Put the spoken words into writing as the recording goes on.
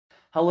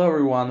Hello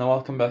everyone and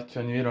welcome back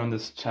to a new video on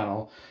this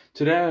channel.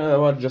 Today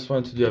I just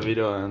wanted to do a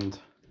video and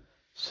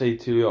say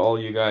to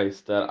all you guys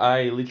that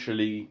I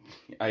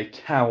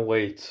can't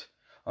wait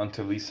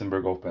until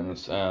Liseberg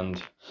opens,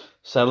 and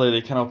sadly they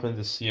can't open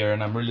this year,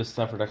 and I'm really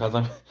sad for that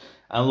because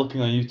I'm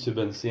looking on YouTube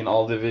and seeing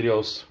all the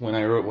videos when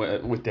I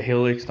wrote with the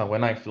Helix, not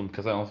when I filmed,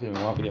 because I don't film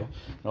one video.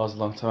 That was a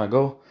long time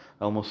ago.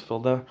 I almost fell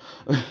there.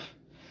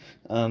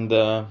 And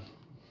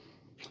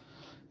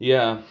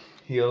yeah,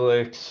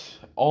 Helix,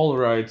 all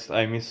rides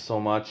I miss so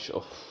much.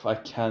 Oh, I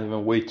can't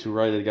even wait to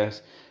ride it,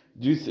 guys.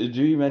 Do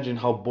you imagine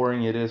how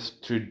boring it is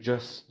to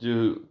just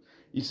do?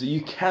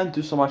 You can't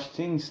do so much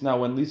things now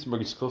when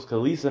Liseberg is closed.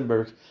 Because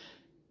Liseberg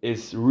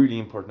is really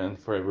important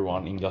for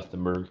everyone in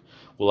Gothenburg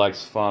who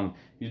likes fun.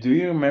 Do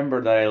you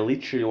remember that I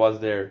literally was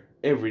there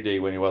every day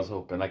when it was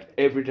open? Like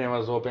every time it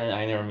was open,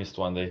 I never missed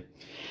one day.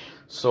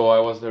 So I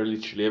was there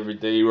literally every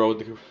day.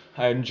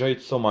 I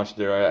enjoyed so much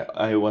there.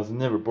 I was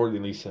never bored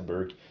in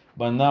Liseberg.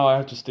 But now I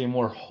have to stay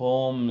more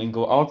home and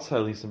go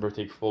outside Liseberg,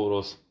 take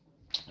photos,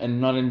 and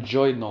not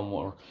enjoy it no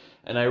more.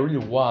 And I really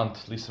want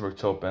Liseberg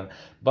to open.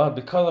 But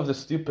because of the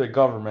stupid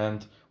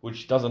government,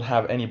 which doesn't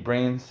have any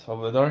brains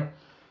over there,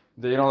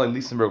 they don't let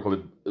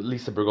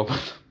Liseberg open.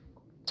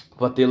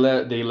 But they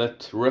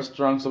let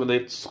restaurants open, they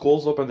let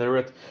schools open, they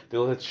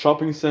let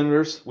shopping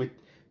centers with.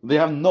 They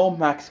have no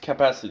max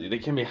capacity. They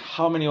can be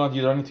how many you want.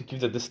 You don't need to keep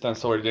the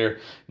distance over there.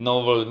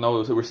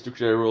 No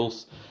restricted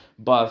rules.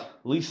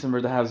 But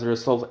Liseberg has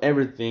resolved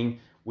everything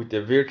with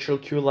the virtual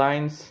queue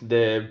lines,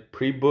 the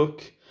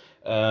pre-book,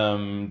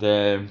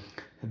 the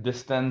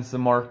distance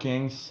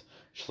markings,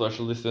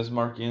 social distance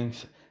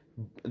markings.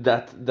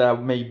 That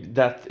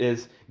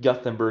is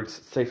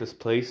Gothenburg's safest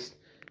place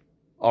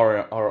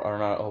are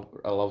not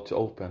allowed to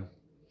open.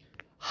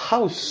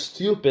 How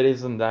stupid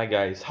isn't that,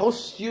 guys? How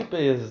stupid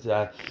is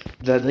that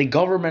the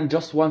government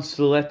just wants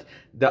to let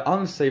the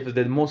unsafe,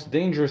 the most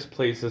dangerous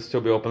places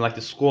to be open, like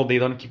the school. They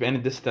don't keep any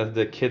distance.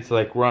 The kids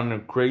like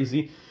run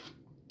crazy,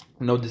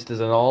 no distance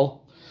at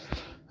all.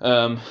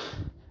 And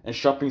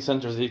shopping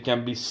centers, they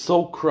can be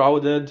so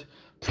crowded,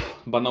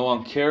 but no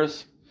one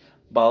cares.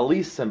 But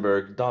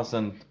Liseberg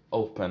doesn't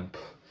open.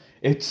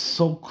 It's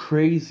so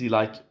crazy.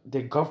 Like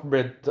the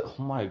government, oh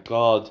my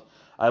god.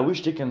 I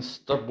wish they can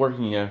stop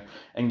working here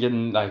and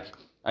getting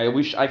I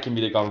wish I can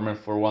be the government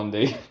for one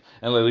day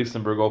and let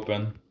Liseberg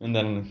open and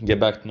then get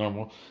back to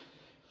normal.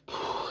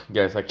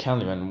 Guys, I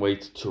can't even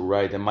wait to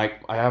ride. And I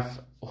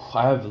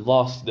have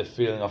lost the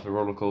feeling of a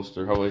roller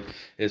coaster, how it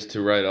is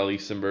to ride a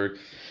Liseberg.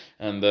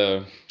 And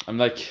I'm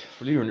like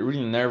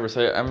really nervous.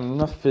 I'm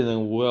not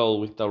feeling well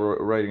without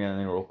riding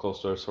any roller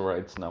coasters or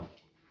rides now.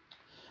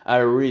 I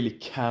really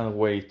can't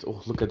wait. Oh,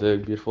 look at the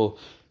beautiful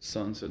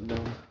sunset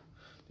down.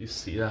 You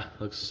see that?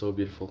 Looks so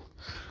beautiful.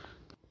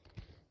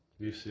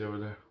 Do you see over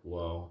there?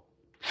 Wow.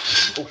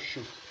 Oh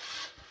shoot.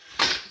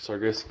 Sorry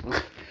guys.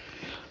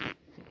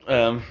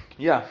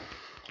 Yeah.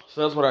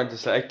 So that's what I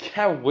just said. I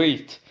can't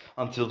wait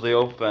until they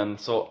open.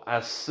 So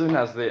as soon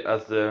as they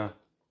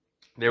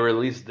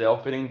release the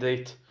opening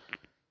date,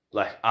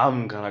 like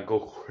I'm gonna go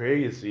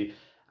crazy.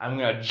 I'm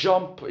gonna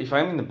jump. If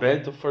I'm in the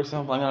bed, for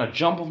example, I'm gonna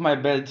jump off my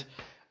bed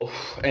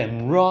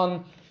and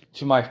run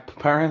to my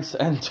parents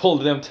and tell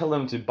them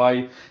to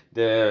buy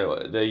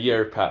the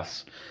year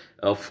pass,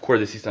 of course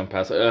the season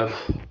pass,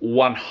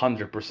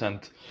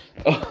 100%.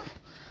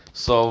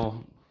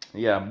 So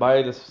yeah,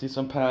 buy the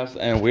season pass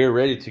and we're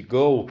ready to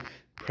go.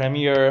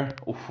 Premiere,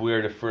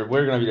 we're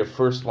gonna be the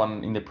first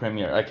one in the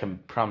premiere. I can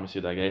promise you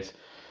that, guys.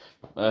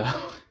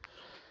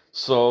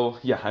 So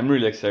yeah, I'm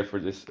really excited for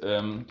this.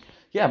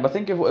 Yeah, but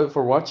thank you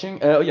for watching.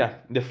 Yeah,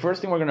 the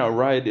first thing we're gonna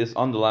ride is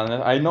on the land.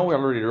 I know we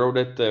already rode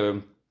it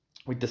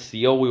with the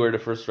CO. We were the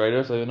first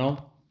riders, so you know.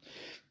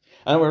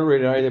 And we're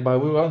ready to ride it, but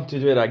we want to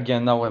do it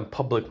again now when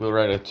public will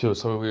ride it too.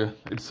 So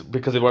it's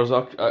because it was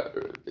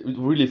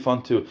really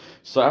fun too.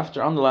 So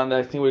after on the land,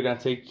 I think we're gonna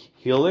take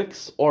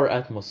Helix or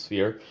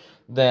Atmosphere.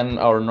 Then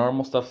our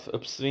normal stuff,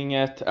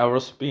 Uppsvinget,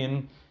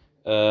 Eurospin,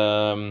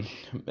 and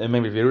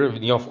maybe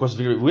yeah, of course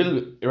we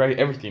will ride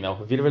everything now.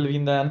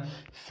 Virvelvinden,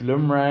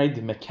 Flumride,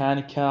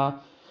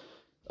 Mechanica,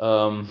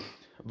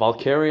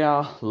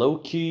 Valkyria,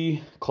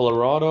 Loki,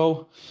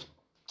 Colorado.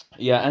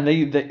 Yeah, and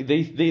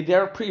they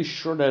are pretty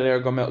sure that they're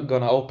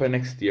gonna open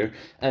next year,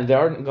 and they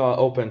aren't gonna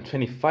open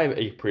 25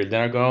 April.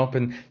 They're gonna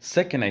open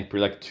 2nd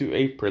April, like 2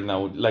 April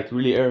now, like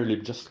really early,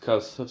 just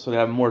cause so they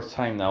have more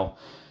time now.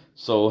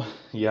 So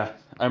yeah,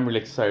 I'm really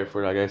excited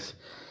for that, guys.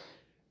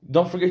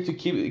 Don't forget to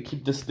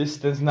keep this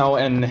distance now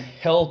and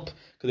help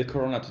the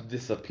corona to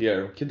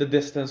disappear. Keep the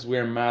distance,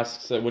 wear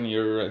masks when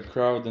you're in a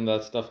crowd and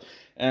that stuff,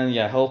 and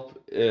yeah, help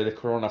the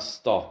corona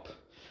stop.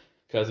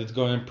 Because it's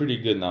going pretty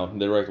good now,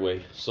 the right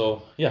way.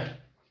 So, yeah.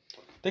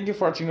 Thank you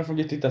for watching. Don't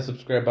forget to hit that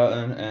subscribe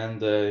button.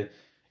 And,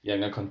 yeah, I'm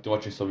going to continue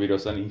watching some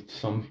videos and eat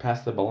some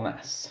pasta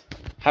bolognese.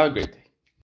 Have a great day.